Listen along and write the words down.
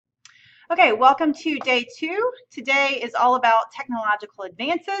Okay, welcome to day 2. Today is all about technological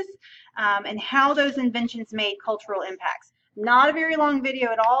advances and how those inventions made cultural impacts. Not a very long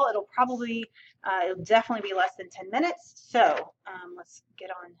video at all. It'll definitely be less than 10 minutes. So let's get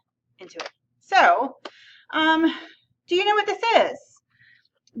on into it. So, do you know what this is?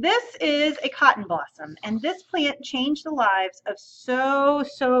 This is a cotton blossom, and this plant changed the lives of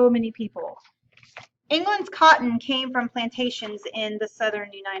so many people. England's cotton came from plantations in the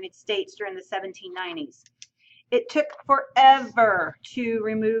southern United States during the 1790s. It took forever to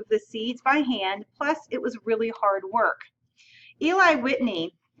remove the seeds by hand, plus it was really hard work. Eli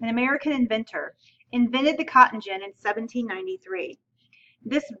Whitney, an American inventor, invented the cotton gin in 1793.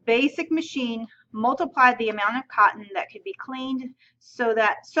 This basic machine multiplied the amount of cotton that could be cleaned so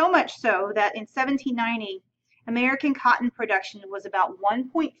much so that in 1790 American cotton production was about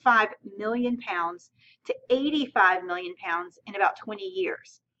 1.5 million pounds to 85 million pounds in about 20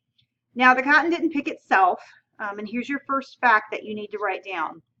 years. Now, the cotton didn't pick itself, and here's your first fact that you need to write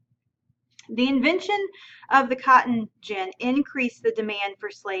down. The invention of the cotton gin increased the demand for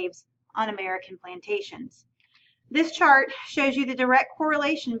slaves on American plantations. This chart shows you the direct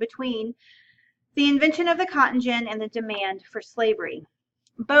correlation between the invention of the cotton gin and the demand for slavery.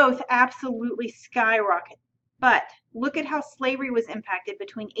 Both absolutely skyrocketed. But look at how slavery was impacted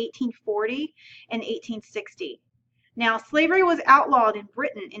between 1840 and 1860. Now, slavery was outlawed in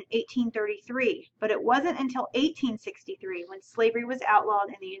Britain in 1833, but it wasn't until 1863 when slavery was outlawed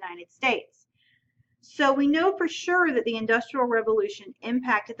in the United States. So we know for sure that the Industrial Revolution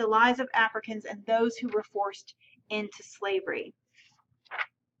impacted the lives of Africans and those who were forced into slavery.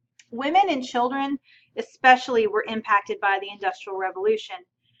 Women and children especially were impacted by the Industrial Revolution.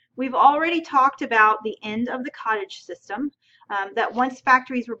 We've already talked about the end of the cottage system, that once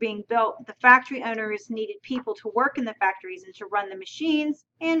factories were being built, the factory owners needed people to work in the factories and to run the machines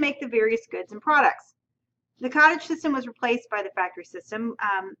and make the various goods and products. The cottage system was replaced by the factory system.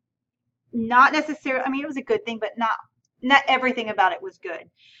 Not necessarily, I mean, it was a good thing, but not everything about it was good.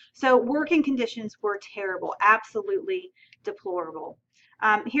 So working conditions were terrible, absolutely deplorable.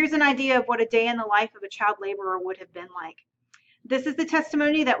 Here's an idea of what a day in the life of a child laborer would have been like. This is the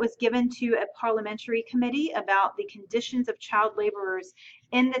testimony that was given to a parliamentary committee about the conditions of child laborers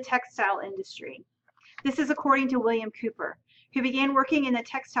in the textile industry. This is according to William Cooper, who began working in the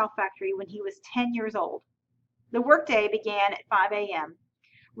textile factory when he was 10 years old. The workday began at 5 a.m.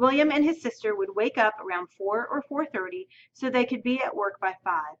 William and his sister would wake up around 4 or 4:30 so they could be at work by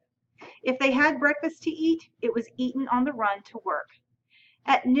 5. If they had breakfast to eat, it was eaten on the run to work.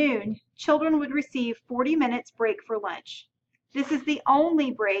 At noon, children would receive 40 minutes break for lunch. This is the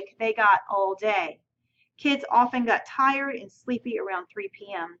only break they got all day. Kids often got tired and sleepy around 3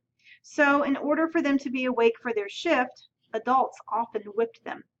 p.m. So in order for them to be awake for their shift, adults often whipped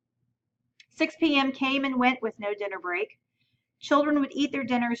them. 6 p.m. came and went with no dinner break. Children would eat their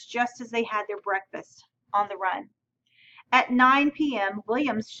dinners just as they had their breakfast, on the run. At 9 p.m.,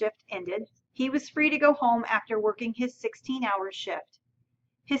 William's shift ended. He was free to go home after working his 16-hour shift.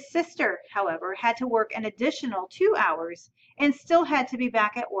 His sister, however, had to work an additional 2 hours and still had to be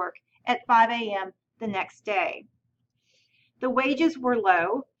back at work at 5 a.m. the next day. The wages were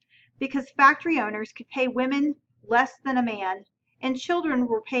low because factory owners could pay women less than a man, and children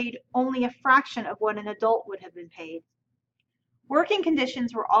were paid only a fraction of what an adult would have been paid. Working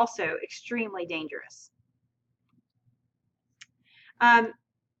conditions were also extremely dangerous.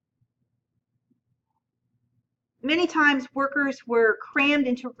 Many times workers were crammed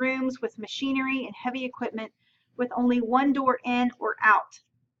into rooms with machinery and heavy equipment with only one door in or out.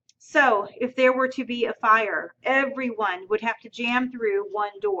 So if there were to be a fire, everyone would have to jam through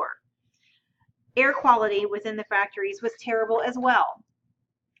one door. Air quality within the factories was terrible as well.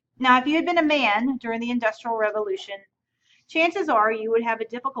 Now, if you had been a man during the Industrial Revolution, chances are you would have a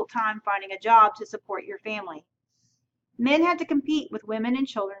difficult time finding a job to support your family. Men had to compete with women and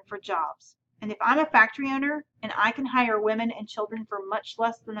children for jobs. And if I'm a factory owner and I can hire women and children for much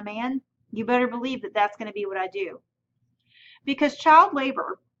less than a man, you better believe that that's going to be what I do. Because child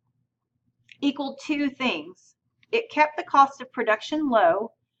labor equaled two things. It kept the cost of production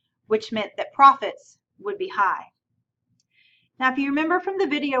low, which meant that profits would be high. Now, if you remember from the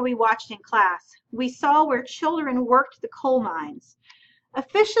video we watched in class, we saw where children worked the coal mines.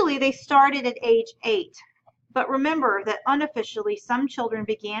 Officially, they started at age 8. But remember that unofficially, some children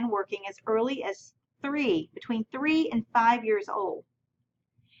began working as early as between 3 and 5 years old.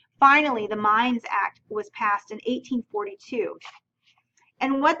 Finally, the Mines Act was passed in 1842.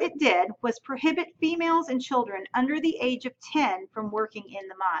 And what it did was prohibit females and children under the age of 10 from working in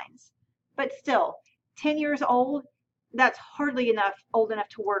the mines. But still, 10 years old that's hardly old enough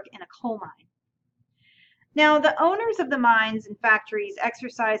to work in a coal mine. Now, the owners of the mines and factories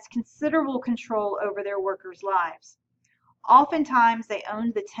exercised considerable control over their workers' lives. Oftentimes, they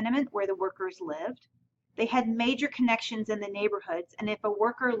owned the tenement where the workers lived. They had major connections in the neighborhoods, and if a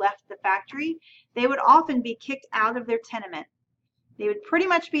worker left the factory, they would often be kicked out of their tenement. They would pretty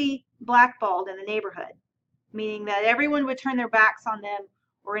much be blackballed in the neighborhood, meaning that everyone would turn their backs on them,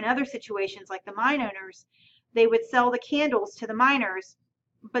 or in other situations like the mine owners, they would sell the candles to the miners,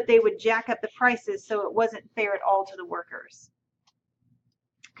 but they would jack up the prices so it wasn't fair at all to the workers.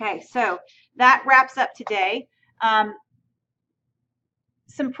 Okay, so that wraps up today.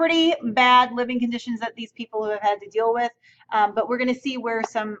 Some pretty bad living conditions that these people have had to deal with, but we're going to see where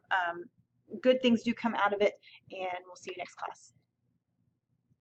some good things do come out of it, and we'll see you next class.